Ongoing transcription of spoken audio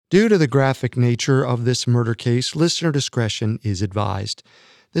Due to the graphic nature of this murder case, listener discretion is advised.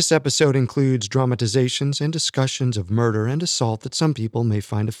 This episode includes dramatizations and discussions of murder and assault that some people may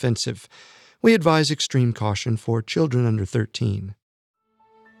find offensive. We advise extreme caution for children under 13.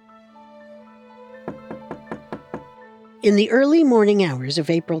 In the early morning hours of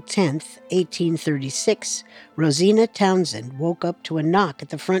April 10th, 1836, Rosina Townsend woke up to a knock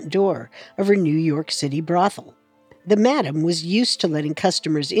at the front door of her New York City brothel. The madam was used to letting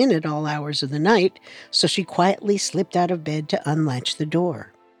customers in at all hours of the night, so she quietly slipped out of bed to unlatch the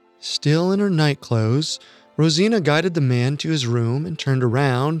door. Still in her nightclothes, Rosina guided the man to his room and turned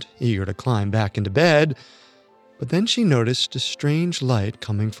around, eager to climb back into bed. But then she noticed a strange light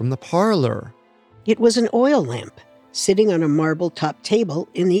coming from the parlor. It was an oil lamp, sitting on a marble-top table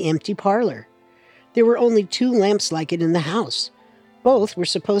in the empty parlor. There were only 2 lamps like it in the house. Both were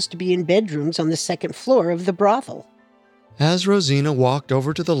supposed to be in bedrooms on the second floor of the brothel. As Rosina walked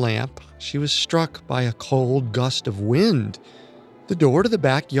over to the lamp, she was struck by a cold gust of wind. The door to the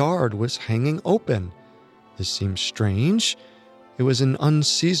backyard was hanging open. This seemed strange. It was an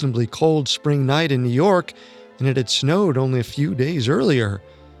unseasonably cold spring night in New York, and it had snowed only a few days earlier,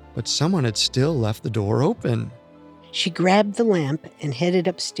 but someone had still left the door open. She grabbed the lamp and headed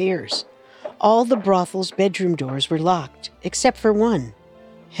upstairs. All the brothel's bedroom doors were locked, except for one,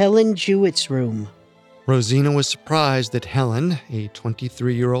 Helen Jewett's room. Rosina was surprised that Helen, a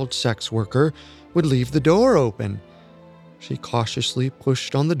 23-year-old sex worker, would leave the door open. She cautiously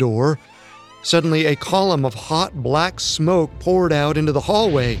pushed on the door. Suddenly, a column of hot black smoke poured out into the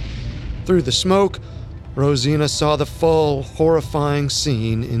hallway. Through the smoke, Rosina saw the full, horrifying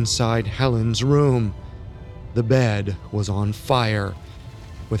scene inside Helen's room. The bed was on fire,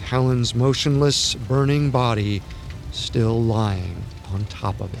 with Helen's motionless, burning body still lying on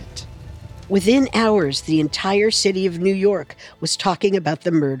top of it. Within hours, the entire city of New York was talking about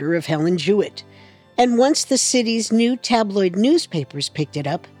the murder of Helen Jewett. And once the city's new tabloid newspapers picked it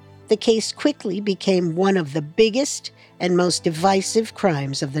up, the case quickly became one of the biggest and most divisive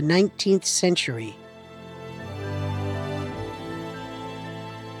crimes of the 19th century.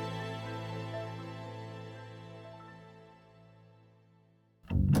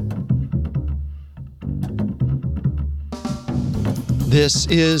 This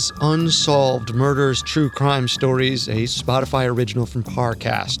is Unsolved Murders True Crime Stories, a Spotify original from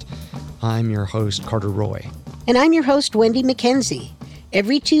Parcast. I'm your host, Carter Roy. And I'm your host, Wendy McKenzie.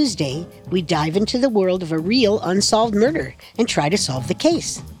 Every Tuesday, we dive into the world of a real unsolved murder and try to solve the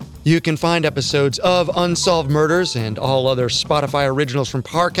case. You can find episodes of Unsolved Murders and all other Spotify originals from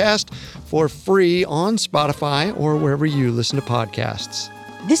Parcast for free on Spotify or wherever you listen to podcasts.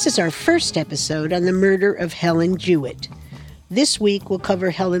 This is our first episode on the murder of Helen Jewett. This week, we'll cover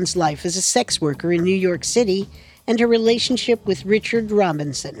Helen's life as a sex worker in New York City and her relationship with Richard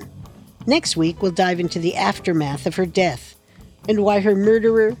Robinson. Next week, we'll dive into the aftermath of her death and why her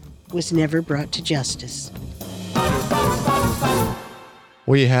murderer was never brought to justice.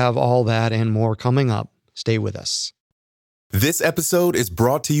 We have all that and more coming up. Stay with us. This episode is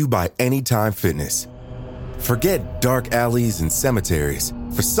brought to you by Anytime Fitness. Forget dark alleys and cemeteries.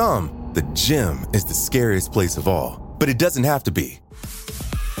 For some, the gym is the scariest place of all. But it doesn't have to be.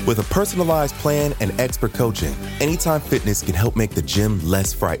 With a personalized plan and expert coaching, Anytime Fitness can help make the gym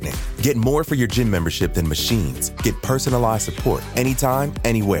less frightening. Get more for your gym membership than machines. Get personalized support anytime,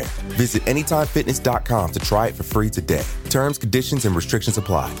 anywhere. Visit AnytimeFitness.com to try it for free today. Terms, conditions, and restrictions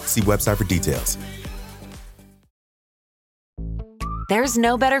apply. See website for details. There's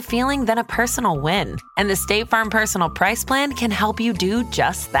no better feeling than a personal win. And the State Farm Personal Price Plan can help you do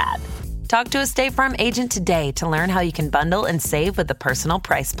just that. Talk to a State Farm agent today to learn how you can bundle and save with the Personal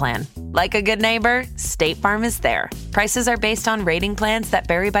Price Plan. Like a good neighbor, State Farm is there. Prices are based on rating plans that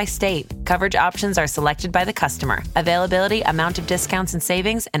vary by state. Coverage options are selected by the customer. Availability, amount of discounts and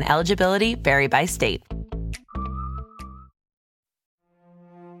savings, and eligibility vary by state.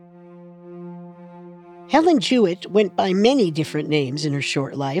 Helen Jewett went by many different names in her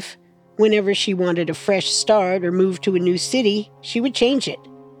short life. Whenever she wanted a fresh start or moved to a new city, she would change it.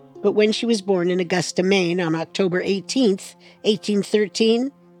 But when she was born in Augusta, Maine on October 18th, 1813,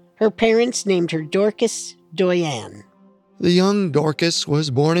 her parents named her Dorcas Doyen. The young Dorcas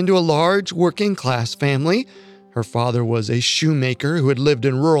was born into a large working-class family. Her father was a shoemaker who had lived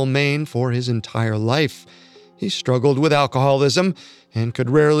in rural Maine for his entire life. He struggled with alcoholism and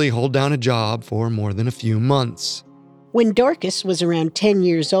could rarely hold down a job for more than a few months. When Dorcas was around 10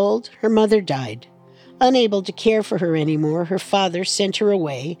 years old, her mother died. Unable to care for her anymore, her father sent her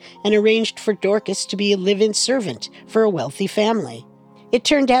away and arranged for Dorcas to be a live-in servant for a wealthy family. It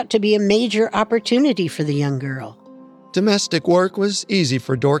turned out to be a major opportunity for the young girl. Domestic work was easy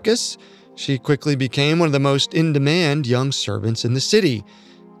for Dorcas. She quickly became one of the most in-demand young servants in the city.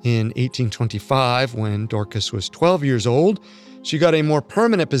 In 1825, when Dorcas was 12 years old, she got a more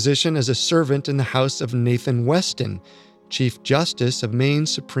permanent position as a servant in the house of Nathan Weston, Chief Justice of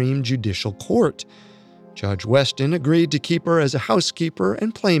Maine's Supreme Judicial Court. Judge Weston agreed to keep her as a housekeeper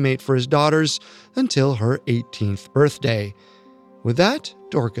and playmate for his daughters until her 18th birthday. With that,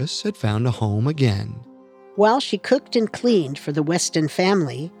 Dorcas had found a home again. While she cooked and cleaned for the Weston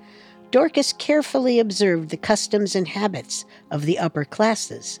family, Dorcas carefully observed the customs and habits of the upper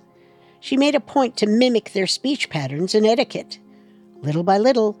classes. She made a point to mimic their speech patterns and etiquette. Little by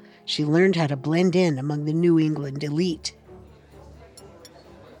little, she learned how to blend in among the New England elite.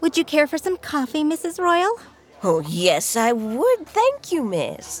 Would you care for some coffee, Mrs. Royal? Oh, yes, I would. Thank you,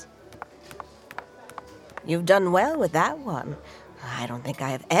 miss. You've done well with that one. I don't think I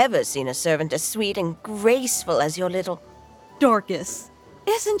have ever seen a servant as sweet and graceful as your little... Dorcas,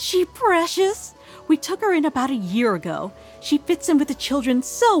 isn't she precious? We took her in about a year ago. She fits in with the children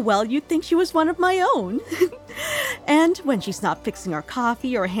so well you'd think she was one of my own. And when she's not fixing our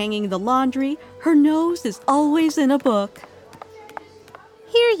coffee or hanging the laundry, her nose is always in a book.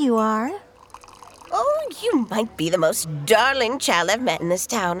 Here you are. Oh, you might be the most darling child I've met in this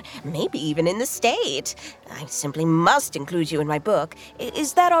town, maybe even in the state. I simply must include you in my book.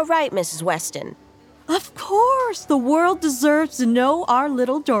 Is that all right, Mrs. Weston? Of course, the world deserves to know our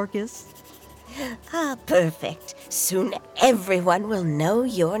little Dorcas. Ah, perfect. Soon everyone will know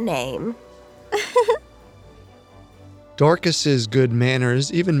your name. Dorcas's good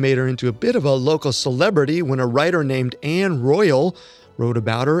manners even made her into a bit of a local celebrity when a writer named Anne Royal wrote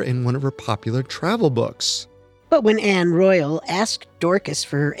about her in one of her popular travel books. But when Anne Royal asked Dorcas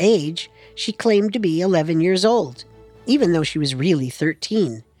for her age, she claimed to be 11 years old, even though she was really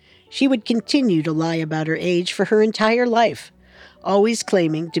 13. She would continue to lie about her age for her entire life, always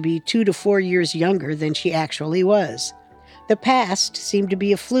claiming to be 2 to 4 years younger than she actually was. The past seemed to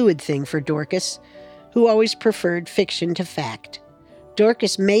be a fluid thing for Dorcas, who always preferred fiction to fact.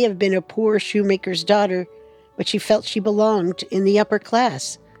 Dorcas may have been a poor shoemaker's daughter, but she felt she belonged in the upper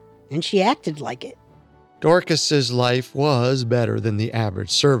class, and she acted like it. Dorcas's life was better than the average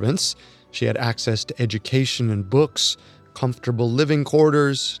servant's. She had access to education and books, comfortable living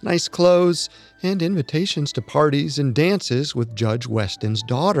quarters, nice clothes, and invitations to parties and dances with Judge Weston's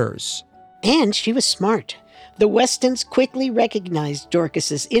daughters. And she was smart. The Westons quickly recognized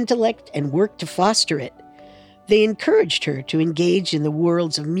Dorcas's intellect and worked to foster it. They encouraged her to engage in the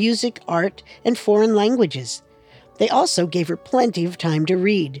worlds of music, art, and foreign languages. They also gave her plenty of time to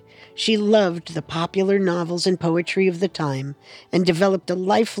read. She loved the popular novels and poetry of the time and developed a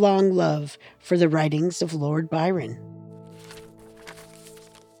lifelong love for the writings of Lord Byron.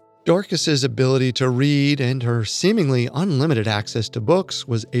 Dorcas's ability to read and her seemingly unlimited access to books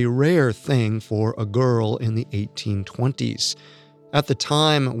was a rare thing for a girl in the 1820s. At the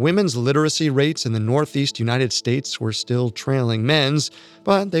time, women's literacy rates in the Northeast United States were still trailing men's,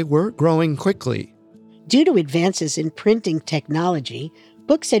 but they were growing quickly. Due to advances in printing technology,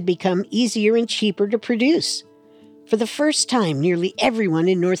 books had become easier and cheaper to produce. For the first time, nearly everyone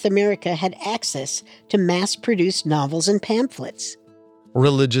in North America had access to mass-produced novels and pamphlets.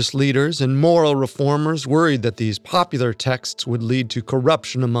 Religious leaders and moral reformers worried that these popular texts would lead to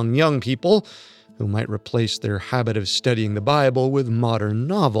corruption among young people, who might replace their habit of studying the Bible with modern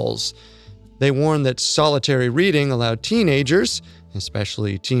novels. They warned that solitary reading allowed teenagers,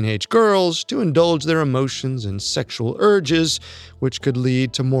 especially teenage girls, to indulge their emotions and sexual urges, which could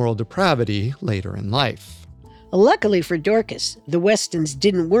lead to moral depravity later in life. Luckily for Dorcas, the Westons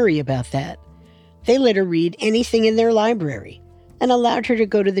didn't worry about that. They let her read anything in their library and allowed her to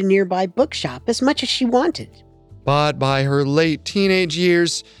go to the nearby bookshop as much as she wanted. But by her late teenage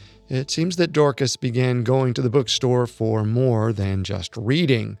years, it seems that Dorcas began going to the bookstore for more than just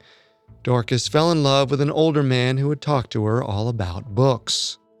reading. Dorcas fell in love with an older man who would talk to her all about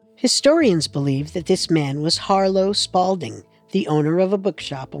books. Historians believe that this man was Harlow Spalding, the owner of a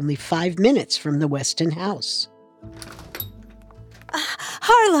bookshop only 5 minutes from the Weston house.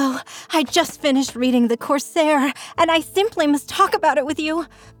 Harlow, I just finished reading The Corsair, and I simply must talk about it with you.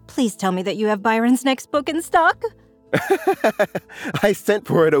 Please tell me that you have Byron's next book in stock. I sent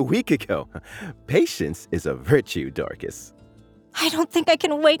for it a week ago. Patience is a virtue, Dorcas. I don't think I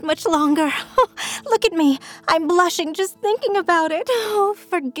can wait much longer. Look at me. I'm blushing just thinking about it. Oh,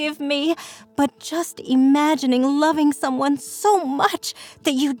 forgive me. But just imagining loving someone so much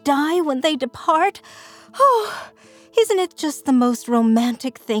that you die when they depart. Oh, isn't it just the most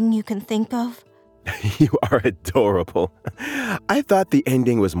romantic thing you can think of? You are adorable. I thought the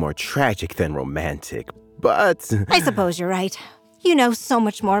ending was more tragic than romantic, but... I suppose you're right. You know so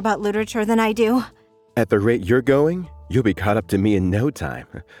much more about literature than I do. At the rate you're going, you'll be caught up to me in no time.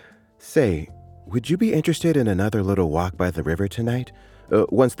 Say, would you be interested in another little walk by the river tonight?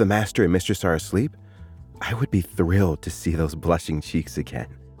 Once the master and mistress are asleep? I would be thrilled to see those blushing cheeks again.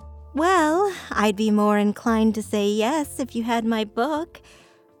 Well, I'd be more inclined to say yes if you had my book,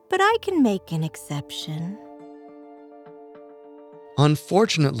 but I can make an exception.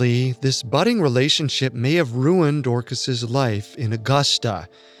 Unfortunately, this budding relationship may have ruined Dorcas's life in Augusta.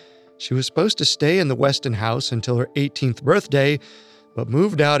 She was supposed to stay in the Weston house until her 18th birthday, but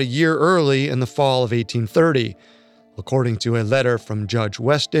moved out a year early in the fall of 1830. According to a letter from Judge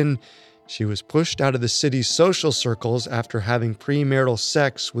Weston, she was pushed out of the city's social circles after having premarital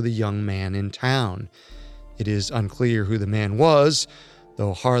sex with a young man in town. It is unclear who the man was,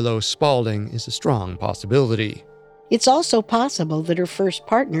 though Harlow Spaulding is a strong possibility. It's also possible that her first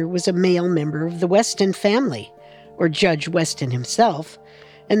partner was a male member of the Weston family, or Judge Weston himself,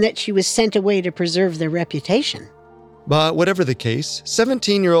 and that she was sent away to preserve their reputation. But whatever the case,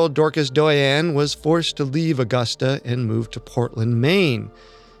 17-year-old Dorcas Doyen was forced to leave Augusta and move to Portland, Maine.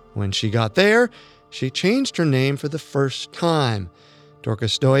 When she got there, she changed her name for the first time.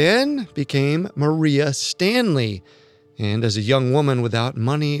 Dorcas Doyen became Maria Stanley, and as a young woman without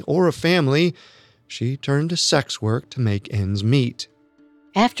money or a family, she turned to sex work to make ends meet.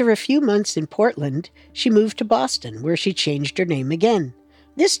 After a few months in Portland, she moved to Boston, where she changed her name again.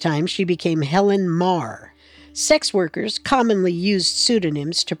 This time she became Helen Marr. Sex workers commonly used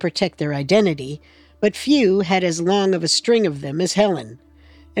pseudonyms to protect their identity, but few had as long of a string of them as Helen.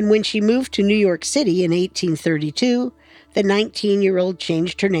 And when she moved to New York City in 1832, the 19-year-old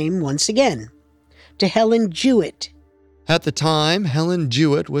changed her name once again, to Helen Jewett. At the time, Helen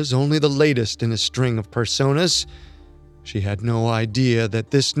Jewett was only the latest in a string of personas. She had no idea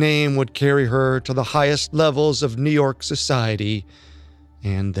that this name would carry her to the highest levels of New York society,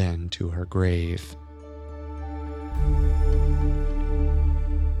 and then to her grave.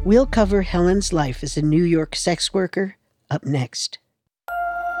 We'll cover Helen's life as a New York sex worker up next.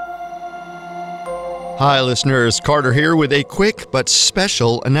 Hi, listeners. Carter here with a quick but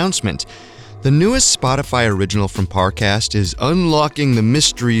special announcement. The newest Spotify original from Parcast is unlocking the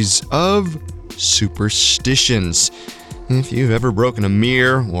mysteries of superstitions. If you've ever broken a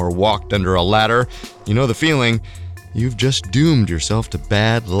mirror or walked under a ladder, you know the feeling. You've just doomed yourself to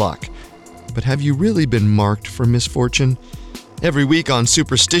bad luck. But have you really been marked for misfortune? Every week on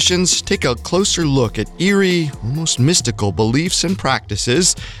Superstitions, take a closer look at eerie, almost mystical beliefs and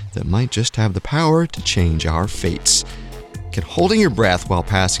practices that might just have the power to change our fates. Can holding your breath while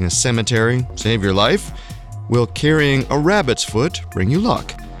passing a cemetery save your life? Will carrying a rabbit's foot bring you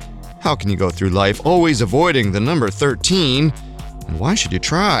luck? How can you go through life always avoiding the number 13? And why should you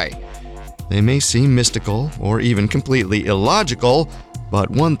try? They may seem mystical or even completely illogical,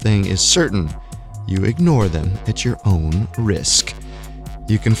 but one thing is certain. You ignore them at your own risk.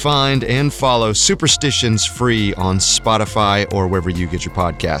 You can find and follow Superstitions free on Spotify or wherever you get your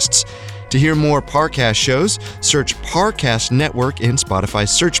podcasts. To hear more Parcast shows, search Parcast Network in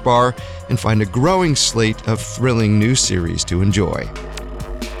Spotify's search bar and find a growing slate of thrilling new series to enjoy.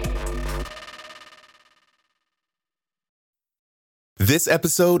 This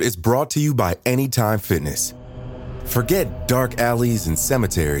episode is brought to you by Anytime Fitness. Forget dark alleys and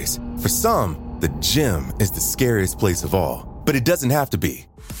cemeteries. For some, the gym is the scariest place of all, but it doesn't have to be.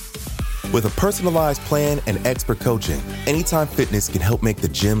 With a personalized plan and expert coaching, Anytime Fitness can help make the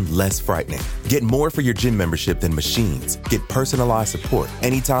gym less frightening. Get more for your gym membership than machines. Get personalized support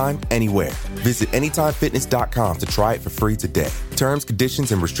anytime, anywhere. Visit AnytimeFitness.com to try it for free today. Terms,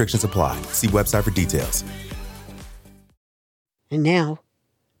 conditions, and restrictions apply. See website for details. And now,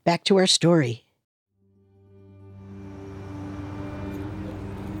 back to our story.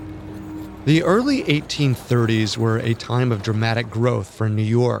 The early 1830s were a time of dramatic growth for New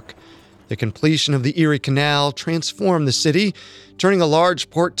York. The completion of the Erie Canal transformed the city, turning a large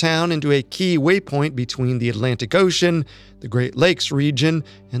port town into a key waypoint between the Atlantic Ocean, the Great Lakes region,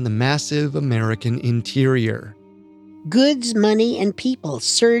 and the massive American interior. Goods, money, and people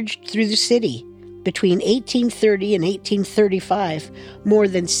surged through the city. Between 1830 and 1835, more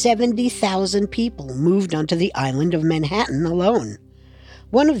than 70,000 people moved onto the island of Manhattan alone.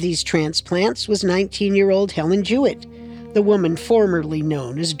 One of these transplants was 19-year-old Helen Jewett, the woman formerly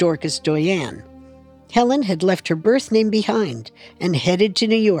known as Dorcas Doyen. Helen had left her birth name behind and headed to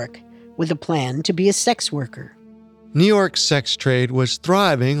New York with a plan to be a sex worker. New York's sex trade was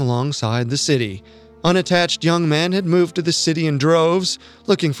thriving alongside the city. Unattached young men had moved to the city in droves,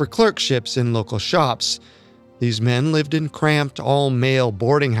 looking for clerkships in local shops. These men lived in cramped, all-male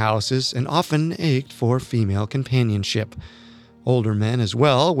boarding houses and often ached for female companionship. Older men as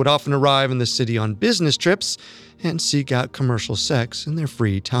well would often arrive in the city on business trips and seek out commercial sex in their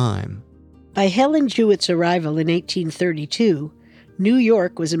free time. By Helen Jewett's arrival in 1832, New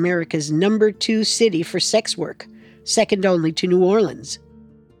York was America's number 2 city for sex work, second only to New Orleans.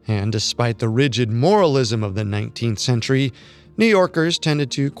 And despite the rigid moralism of the 19th century, New Yorkers tended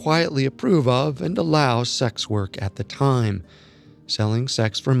to quietly approve of and allow sex work at the time. Selling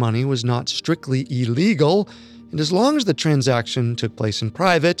sex for money was not strictly illegal, and as long as the transaction took place in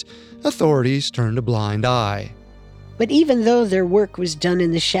private, authorities turned a blind eye. But even though their work was done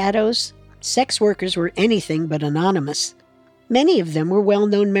in the shadows, sex workers were anything but anonymous. Many of them were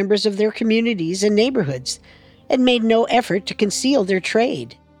well-known members of their communities and neighborhoods, and made no effort to conceal their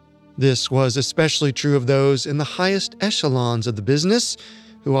trade. This was especially true of those in the highest echelons of the business,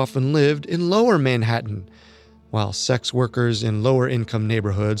 who often lived in lower Manhattan, while sex workers in lower-income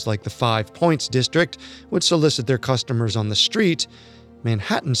neighborhoods like the 5 Points district would solicit their customers on the street.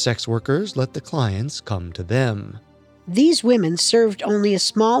 Manhattan sex workers let the clients come to them. These women served only a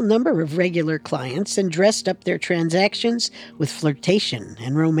small number of regular clients and dressed up their transactions with flirtation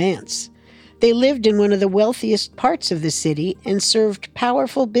and romance. They lived in one of the wealthiest parts of the city and served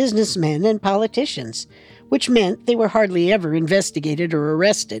powerful businessmen and politicians, which meant they were hardly ever investigated or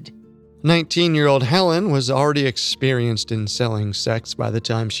arrested. 19-year-old Helen was already experienced in selling sex by the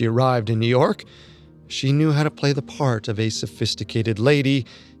time she arrived in New York. She knew how to play the part of a sophisticated lady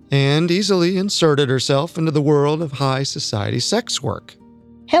and easily inserted herself into the world of high society sex work.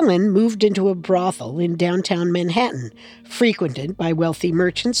 Helen moved into a brothel in downtown Manhattan, frequented by wealthy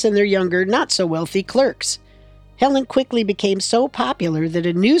merchants and their younger, not-so-wealthy clerks. Helen quickly became so popular that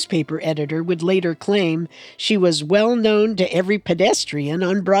a newspaper editor would later claim she was well known to every pedestrian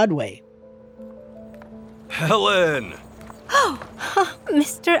on Broadway. Helen! Oh,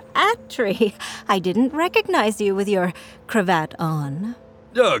 Mr. Attry, I didn't recognize you with your cravat on.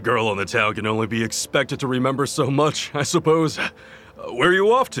 A girl on the town can only be expected to remember so much, I suppose. Where are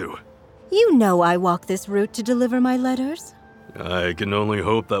you off to? You know I walk this route to deliver my letters. I can only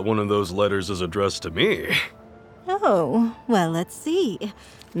hope that one of those letters is addressed to me. Oh, well, let's see.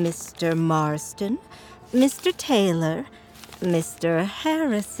 Mr. Marston, Mr. Taylor, Mr.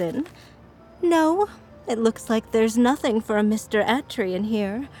 Harrison. No, it looks like there's nothing for a Mr. Attry in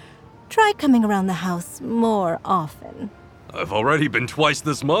here. Try coming around the house more often. I've already been twice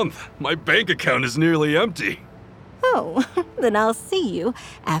this month. My bank account is nearly empty. Oh, then I'll see you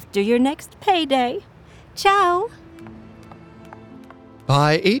after your next payday. Ciao.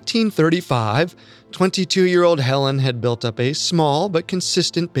 By 1835, 22-year-old Helen had built up a small but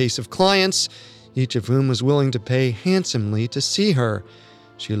consistent base of clients, each of whom was willing to pay handsomely to see her.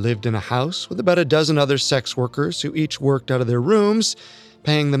 She lived in a house with about a dozen other sex workers who each worked out of their rooms,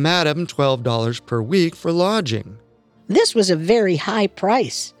 paying the madam $12 per week for lodging. This was a very high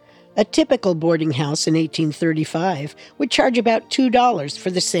price. A typical boarding house in 1835 would charge about $2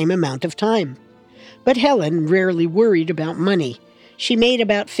 for the same amount of time. But Helen rarely worried about money. She made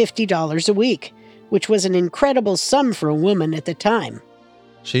about $50 a week, which was an incredible sum for a woman at the time.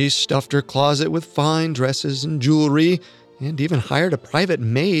 She stuffed her closet with fine dresses and jewelry, and even hired a private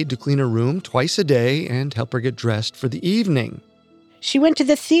maid to clean her room twice a day and help her get dressed for the evening. She went to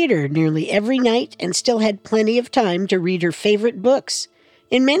the theater nearly every night and still had plenty of time to read her favorite books.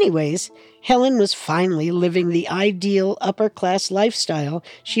 In many ways, Helen was finally living the ideal upper-class lifestyle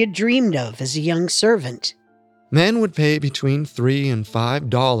she had dreamed of as a young servant. Men would pay between $3 and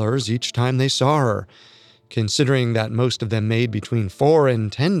 $5 each time they saw her. Considering that most of them made between $4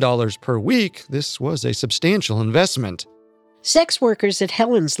 and $10 per week, this was a substantial investment. Sex workers at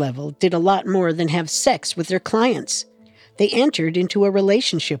Helen's level did a lot more than have sex with their clients. They entered into a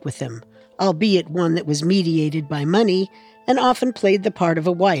relationship with them, albeit one that was mediated by money, and often played the part of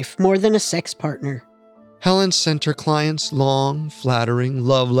a wife more than a sex partner. Helen sent her clients long, flattering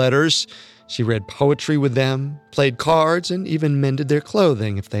love letters. She read poetry with them, played cards, and even mended their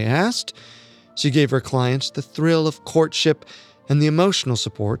clothing if they asked. She gave her clients the thrill of courtship and the emotional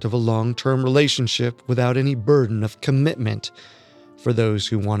support of a long-term relationship without any burden of commitment. For those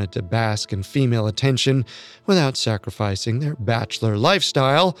who wanted to bask in female attention without sacrificing their bachelor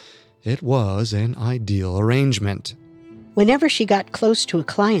lifestyle, it was an ideal arrangement. Whenever she got close to a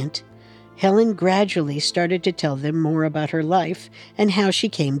client, Helen gradually started to tell them more about her life and how she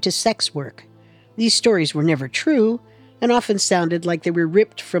came to sex work. These stories were never true and often sounded like they were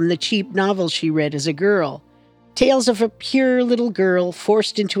ripped from the cheap novels she read as a girl. Tales of a pure little girl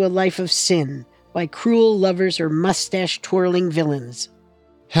forced into a life of sin by cruel lovers or mustache-twirling villains.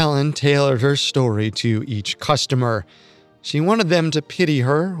 Helen tailored her story to each customer. She wanted them to pity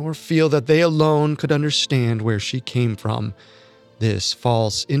her or feel that they alone could understand where she came from. This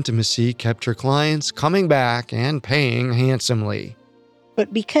false intimacy kept her clients coming back and paying handsomely.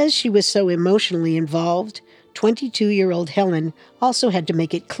 But because she was so emotionally involved, 22-year-old Helen also had to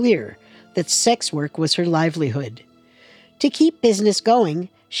make it clear that sex work was her livelihood. To keep business going,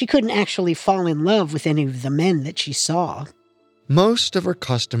 she couldn't actually fall in love with any of the men that she saw. Most of her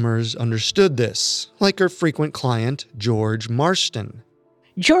customers understood this, like her frequent client, George Marston.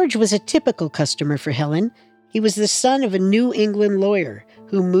 George was a typical customer for Helen. He was the son of a New England lawyer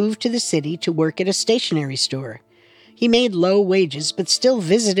who moved to the city to work at a stationery store. He made low wages but still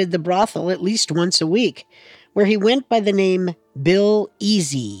visited the brothel at least once a week, where he went by the name Bill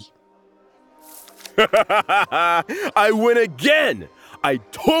Easy. I win again! I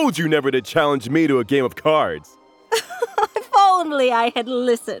told you never to challenge me to a game of cards. If only I had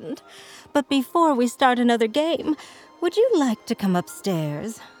listened. But before we start another game, would you like to come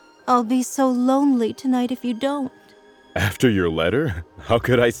upstairs? I'll be so lonely tonight if you don't. After your letter? How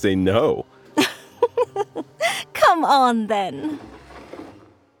could I say no? Come on, then.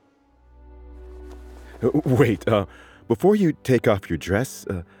 Wait, before you take off your dress,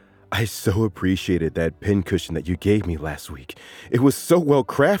 I so appreciated that pincushion that you gave me last week. It was so well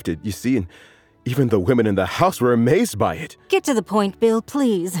crafted, you see, and even the women in the house were amazed by it. Get to the point, Bill,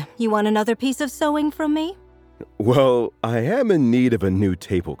 please. You want another piece of sewing from me? Well, I am in need of a new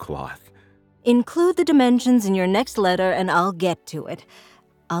tablecloth. Include the dimensions in your next letter and I'll get to it.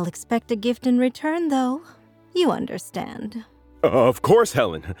 I'll expect a gift in return, though. You understand. Of course,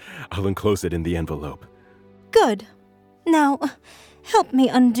 Helen. I'll enclose it in the envelope. Good. Now, help me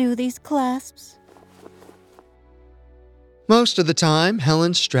undo these clasps. Most of the time,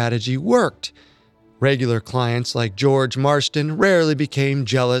 Helen's strategy worked. Regular clients like George Marston rarely became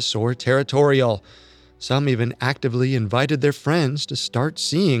jealous or territorial. Some even actively invited their friends to start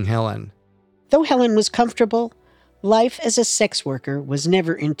seeing Helen. Though Helen was comfortable, life as a sex worker was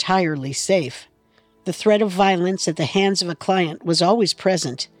never entirely safe. The threat of violence at the hands of a client was always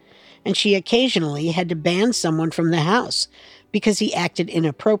present, and she occasionally had to ban someone from the house because he acted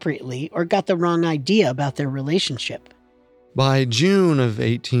inappropriately or got the wrong idea about their relationship. By June of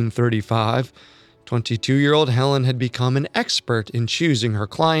 1835, 22-year-old Helen had become an expert in choosing her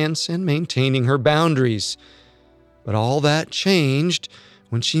clients and maintaining her boundaries. But all that changed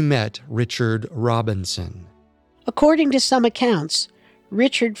when she met Richard Robinson. According to some accounts,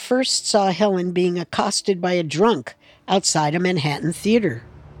 Richard first saw Helen being accosted by a drunk outside a Manhattan theater.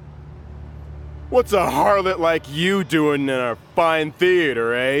 What's a harlot like you doing in a fine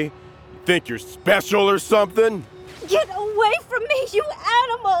theater, eh? You think you're special or something? Get away from me, you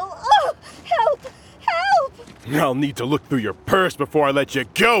animal! Oh, help! Help! I'll need to look through your purse before I let you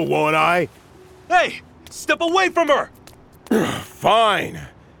go, won't I? Hey, step away from her! Fine.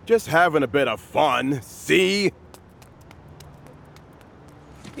 Just having a bit of fun, see?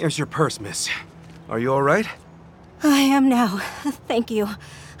 Here's your purse, miss. Are you all right? I am now. Thank you.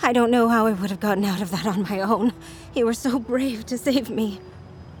 I don't know how I would have gotten out of that on my own. You were so brave to save me.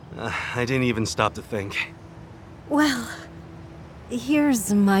 I didn't even stop to think. Well,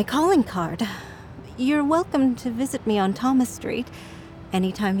 here's my calling card. You're welcome to visit me on Thomas Street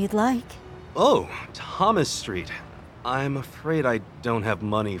anytime you'd like. Oh, Thomas Street. I'm afraid I don't have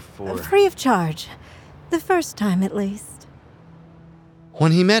money for... Free of charge. The first time, at least.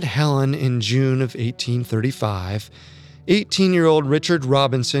 When he met Helen in June of 1835, 18-year-old Richard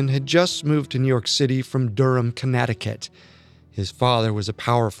Robinson had just moved to New York City from Durham, Connecticut. His father was a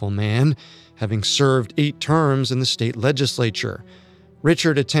powerful man, having served 8 terms in the state legislature.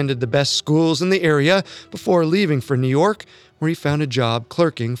 Richard attended the best schools in the area before leaving for New York, where he found a job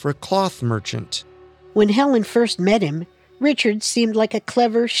clerking for a cloth merchant. When Helen first met him, Richard seemed like a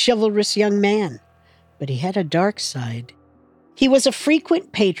clever, chivalrous young man, but he had a dark side. He was a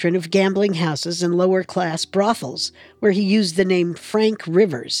frequent patron of gambling houses and lower-class brothels, where he used the name Frank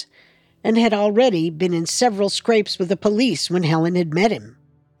Rivers, and had already been in several scrapes with the police when Helen had met him.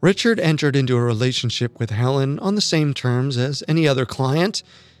 Richard entered into a relationship with Helen on the same terms as any other client.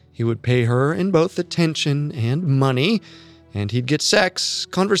 He would pay her in both attention and money, and he'd get sex,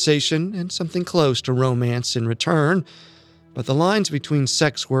 conversation, and something close to romance in return. But the lines between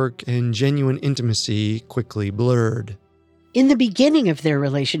sex work and genuine intimacy quickly blurred. In the beginning of their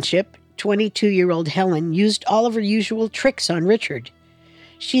relationship, 22-year-old Helen used all of her usual tricks on Richard.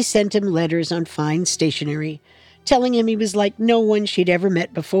 She sent him letters on fine stationery, telling him he was like no one she'd ever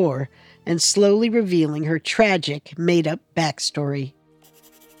met before, and slowly revealing her tragic, made-up backstory.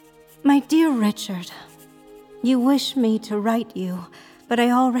 My dear Richard, you wish me to write you, but I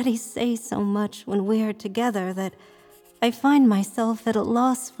already say so much when we're together that I find myself at a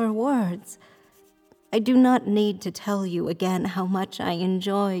loss for words. I do not need to tell you again how much I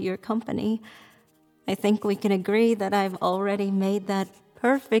enjoy your company. I think we can agree that I've already made that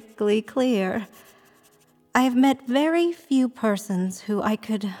perfectly clear. I have met very few persons who I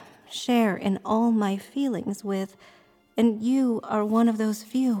could share in all my feelings with, and you are one of those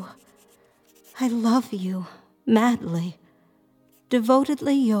few. I love you madly.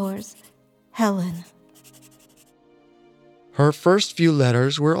 Devotedly yours, Helen. Her first few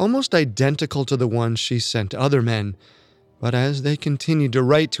letters were almost identical to the ones she sent to other men, but as they continued to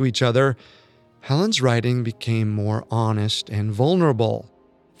write to each other, Helen's writing became more honest and vulnerable.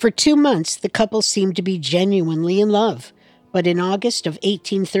 For 2 months, the couple seemed to be genuinely in love, but in August of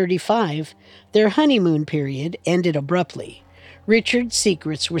 1835, their honeymoon period ended abruptly. Richard's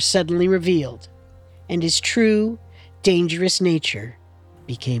secrets were suddenly revealed, and his true, dangerous nature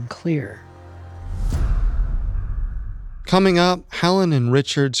became clear. Coming up, Helen and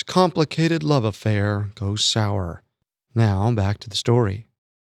Richard's complicated love affair goes sour. Now, back to the story.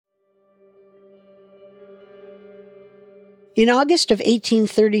 In August of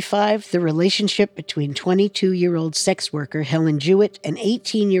 1835, the relationship between 22-year-old sex worker Helen Jewett and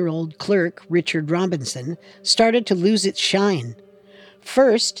 18-year-old clerk Richard Robinson started to lose its shine.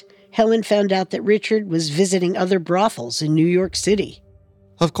 First, Helen found out that Richard was visiting other brothels in New York City.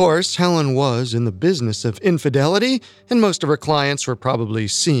 Of course, Helen was in the business of infidelity, and most of her clients were probably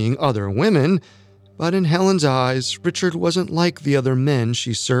seeing other women. But in Helen's eyes, Richard wasn't like the other men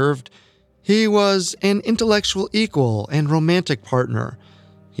she served. He was an intellectual equal and romantic partner.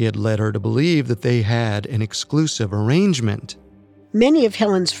 He had led her to believe that they had an exclusive arrangement. Many of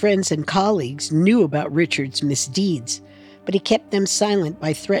Helen's friends and colleagues knew about Richard's misdeeds, but he kept them silent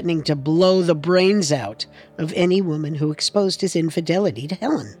by threatening to blow the brains out of any woman who exposed his infidelity to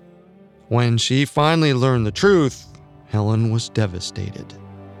Helen. When she finally learned the truth, Helen was devastated.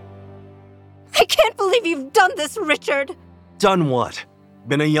 I can't believe you've done this, Richard! Done what?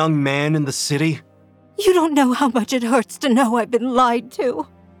 Been a young man in the city? You don't know how much it hurts to know I've been lied to.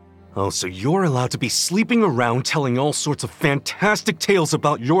 Oh, so you're allowed to be sleeping around telling all sorts of fantastic tales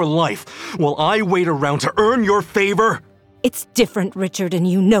about your life while I wait around to earn your favor? It's different, Richard, and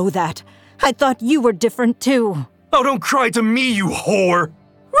you know that. I thought you were different, too. Oh, don't cry to me, you whore!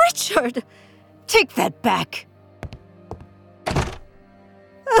 Richard! Take that back.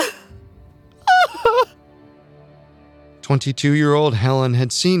 22-year-old Helen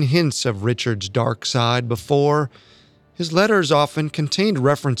had seen hints of Richard's dark side before. His letters often contained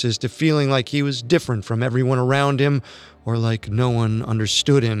references to feeling like he was different from everyone around him or like no one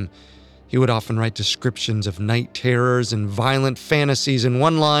understood him. He would often write descriptions of night terrors and violent fantasies in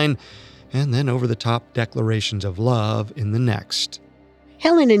one line, and then over-the-top declarations of love in the next.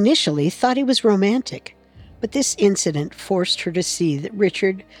 Helen initially thought he was romantic, but this incident forced her to see that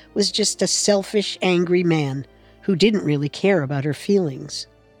Richard was just a selfish, angry man who didn't really care about her feelings.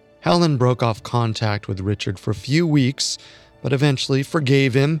 Helen broke off contact with Richard for a few weeks, but eventually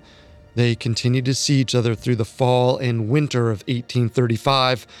forgave him. They continued to see each other through the fall and winter of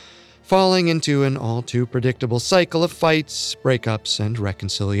 1835, falling into an all-too-predictable cycle of fights, breakups, and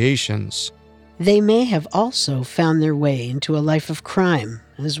reconciliations. They may have also found their way into a life of crime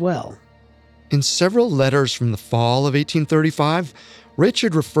as well. In several letters from the fall of 1835,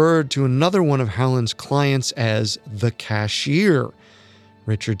 Richard referred to another one of Helen's clients as the cashier.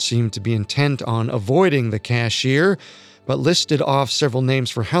 Richard seemed to be intent on avoiding the cashier, but listed off several names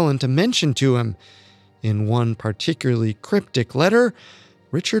for Helen to mention to him. In one particularly cryptic letter,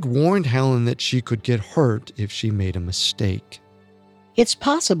 Richard warned Helen that she could get hurt if she made a mistake. It's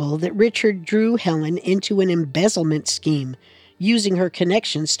possible that Richard drew Helen into an embezzlement scheme, using her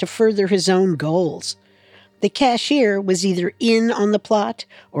connections to further his own goals. The cashier was either in on the plot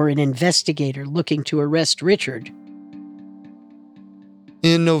or an investigator looking to arrest Richard.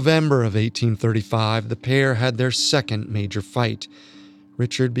 In November of 1835, the pair had their second major fight.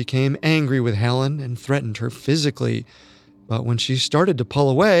 Richard became angry with Helen and threatened her physically, but when she started to pull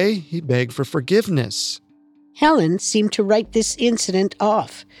away, he begged for forgiveness. Helen seemed to write this incident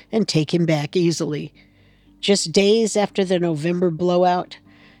off and take him back easily. Just days after the November blowout,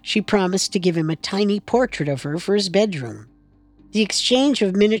 she promised to give him a tiny portrait of her for his bedroom. The exchange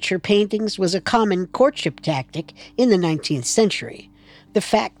of miniature paintings was a common courtship tactic in the 19th century. The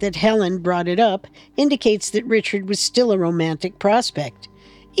fact that Helen brought it up indicates that Richard was still a romantic prospect,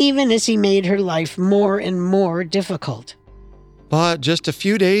 even as he made her life more and more difficult. But just a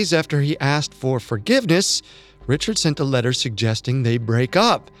few days after he asked for forgiveness, Richard sent a letter suggesting they break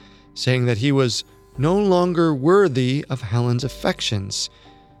up, saying that he was no longer worthy of Helen's affections.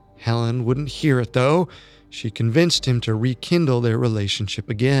 Helen wouldn't hear it, though. She convinced him to rekindle their relationship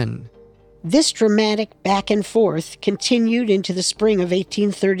again. This dramatic back and forth continued into the spring of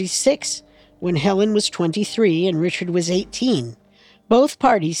 1836, when Helen was 23 and Richard was 18. Both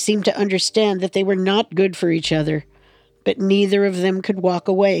parties seemed to understand that they were not good for each other, but neither of them could walk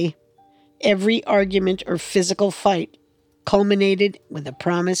away. Every argument or physical fight culminated with a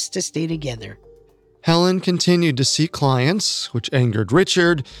promise to stay together. Helen continued to see clients, which angered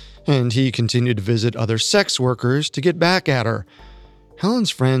Richard, and he continued to visit other sex workers to get back at her. Helen's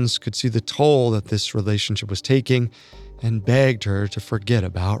friends could see the toll that this relationship was taking and begged her to forget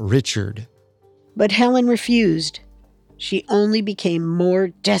about Richard. But Helen refused. She only became more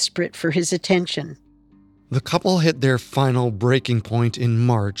desperate for his attention. The couple hit their final breaking point in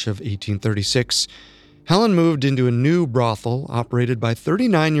March of 1836. Helen moved into a new brothel operated by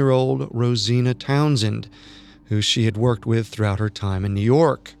 39-year-old Rosina Townsend, who she had worked with throughout her time in New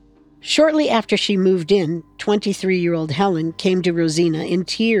York. Shortly after she moved in, 23-year-old Helen came to Rosina in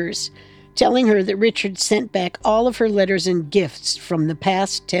tears, telling her that Richard sent back all of her letters and gifts from the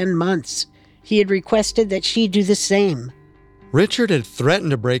past 10 months. He had requested that she do the same. Richard had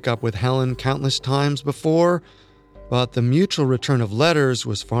threatened to break up with Helen countless times before, but the mutual return of letters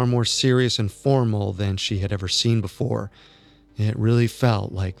was far more serious and formal than she had ever seen before. It really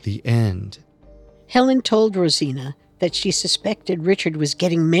felt like the end. Helen told Rosina that she suspected Richard was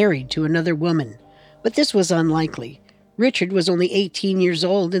getting married to another woman, but this was unlikely. Richard was only 18 years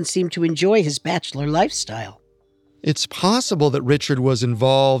old and seemed to enjoy his bachelor lifestyle. It's possible that Richard was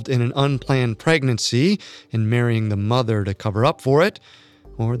involved in an unplanned pregnancy and marrying the mother to cover up for it,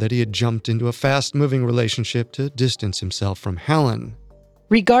 or that he had jumped into a fast-moving relationship to distance himself from Helen.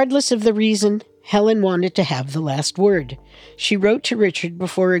 Regardless of the reason, Helen wanted to have the last word. She wrote to Richard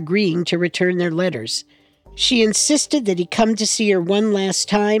before agreeing to return their letters. She insisted that he come to see her one last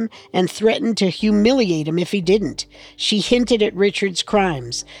time and threatened to humiliate him if he didn't. She hinted at Richard's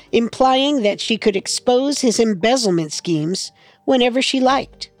crimes, implying that she could expose his embezzlement schemes whenever she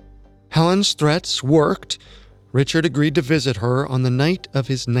liked. Helen's threats worked. Richard agreed to visit her on the night of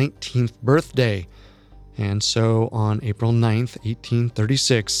his 19th birthday. And so on April 9th,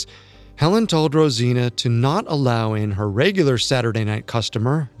 1836, Helen told Rosina to not allow in her regular Saturday night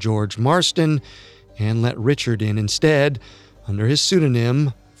customer, George Marston, and let Richard in instead, under his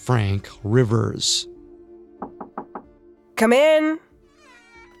pseudonym, Frank Rivers. Come in.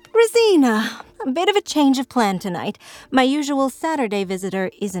 Rosina, a bit of a change of plan tonight. My usual Saturday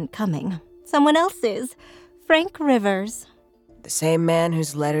visitor isn't coming. Someone else is. Frank Rivers. The same man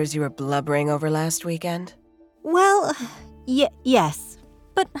whose letters you were blubbering over last weekend? Well, yes.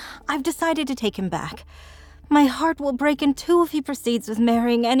 But I've decided to take him back. My heart will break in two if he proceeds with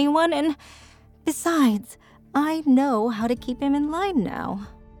marrying anyone, and besides, I know how to keep him in line now.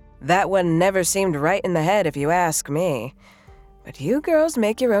 That one never seemed right in the head, if you ask me. But you girls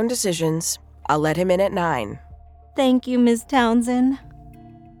make your own decisions. I'll let him in at 9. Thank you, Miss Townsend.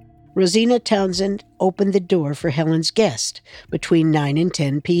 Rosina Townsend opened the door for Helen's guest between 9 and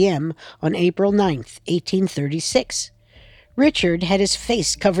 10 p.m. on April 9th, 1836. Richard had his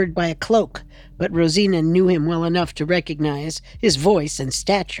face covered by a cloak, but Rosina knew him well enough to recognize his voice and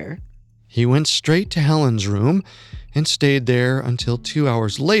stature. He went straight to Helen's room and stayed there until 2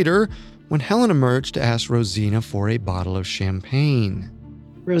 hours later, when Helen emerged to ask Rosina for a bottle of champagne.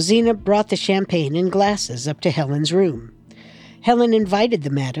 Rosina brought the champagne in glasses up to Helen's room. Helen invited the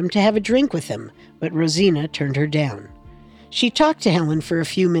madam to have a drink with them, but Rosina turned her down. She talked to Helen for a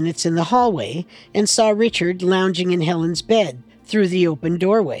few minutes in the hallway and saw Richard lounging in Helen's bed through the open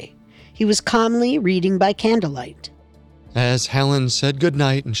doorway. He was calmly reading by candlelight. As Helen said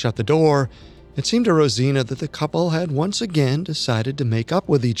goodnight and shut the door, it seemed to Rosina that the couple had once again decided to make up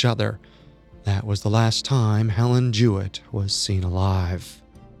with each other. That was the last time Helen Jewett was seen alive.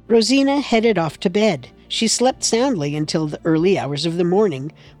 Rosina headed off to bed. She slept soundly until the early hours of the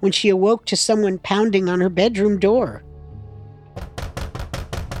morning, when she awoke to someone pounding on her bedroom door.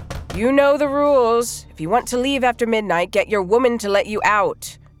 You know the rules. If you want to leave after midnight, get your woman to let you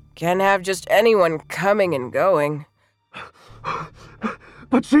out. Can't have just anyone coming and going.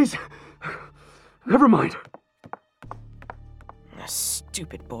 But she's... Never mind.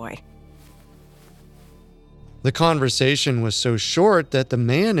 Stupid boy. The conversation was so short that the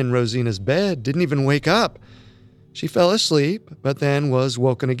man in Rosina's bed didn't even wake up. She fell asleep, but then was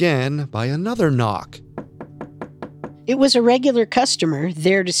woken again by another knock. It was a regular customer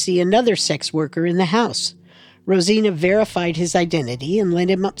there to see another sex worker in the house. Rosina verified his identity and led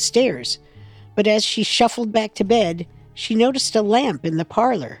him upstairs. But as she shuffled back to bed, she noticed a lamp in the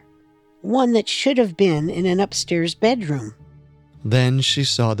parlor. one that should have been in an upstairs bedroom. Then she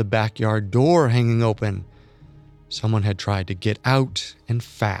saw the backyard door hanging open. Someone had tried to get out, and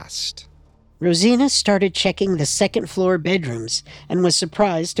fast. Rosina started checking the second-floor bedrooms and was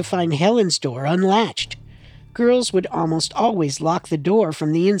surprised to find Helen's door unlatched. Girls would almost always lock the door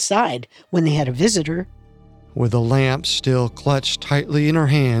from the inside when they had a visitor. With the lamp still clutched tightly in her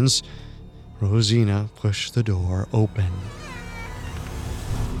hands, Rosina pushed the door open.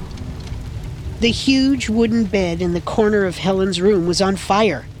 The huge wooden bed in the corner of Helen's room was on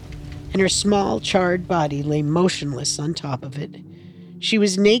fire, and her small, charred body lay motionless on top of it. She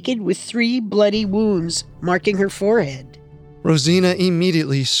was naked with 3 bloody wounds marking her forehead. Rosina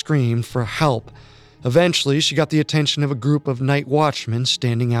immediately screamed for help. Eventually, she got the attention of a group of night watchmen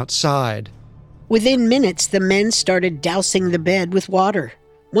standing outside. Within minutes, the men started dousing the bed with water.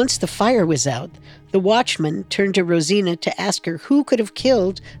 Once the fire was out, the watchman turned to Rosina to ask her who could have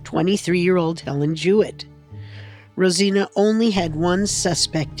killed 23-year-old Helen Jewett. Rosina only had one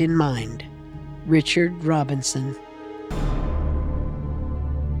suspect in mind: Richard Robinson.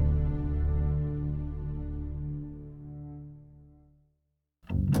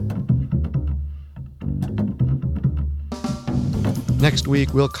 Next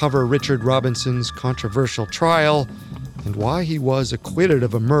week, we'll cover Richard Robinson's controversial trial and why he was acquitted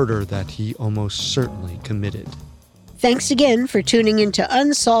of a murder that he almost certainly committed. Thanks again for tuning into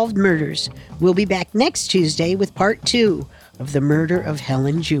Unsolved Murders. We'll be back next Tuesday with Part 2 of the murder of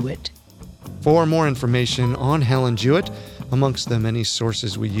Helen Jewett. For more information on Helen Jewett, amongst the many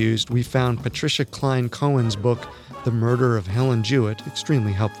sources we used, we found Patricia Klein Cohen's book, The Murder of Helen Jewett,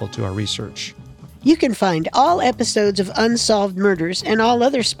 extremely helpful to our research. You can find all episodes of Unsolved Murders and all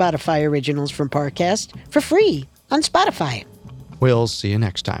other Spotify originals from Parcast for free on Spotify. We'll see you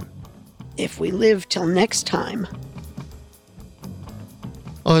next time. If we live till next time.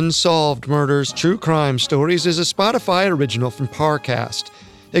 Unsolved Murders True Crime Stories is a Spotify original from Parcast.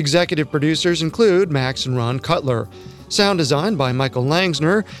 Executive producers include Max and Ron Cutler. Sound design by Michael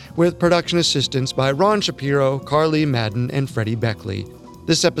Langsner, with production assistance by Ron Shapiro, Carly Madden, and Freddie Beckley.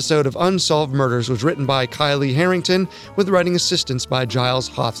 This episode of Unsolved Murders was written by Kylie Harrington, with writing assistance by Giles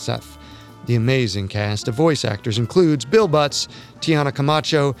Hothseth. The amazing cast of voice actors includes Bill Butts, Tiana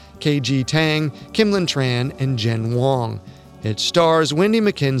Camacho, KG Tang, Kimlin Tran, and Jen Wong. It stars Wendy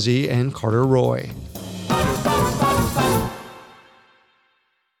McKenzie and Carter Roy.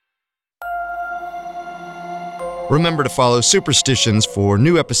 Remember to follow Superstitions for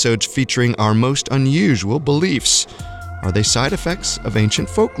new episodes featuring our most unusual beliefs. Are they side effects of ancient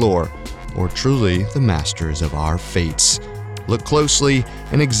folklore, or truly the masters of our fates? Look closely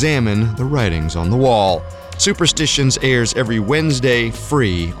and examine the writings on the wall. Superstitions airs every Wednesday,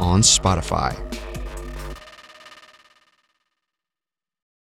 free on Spotify.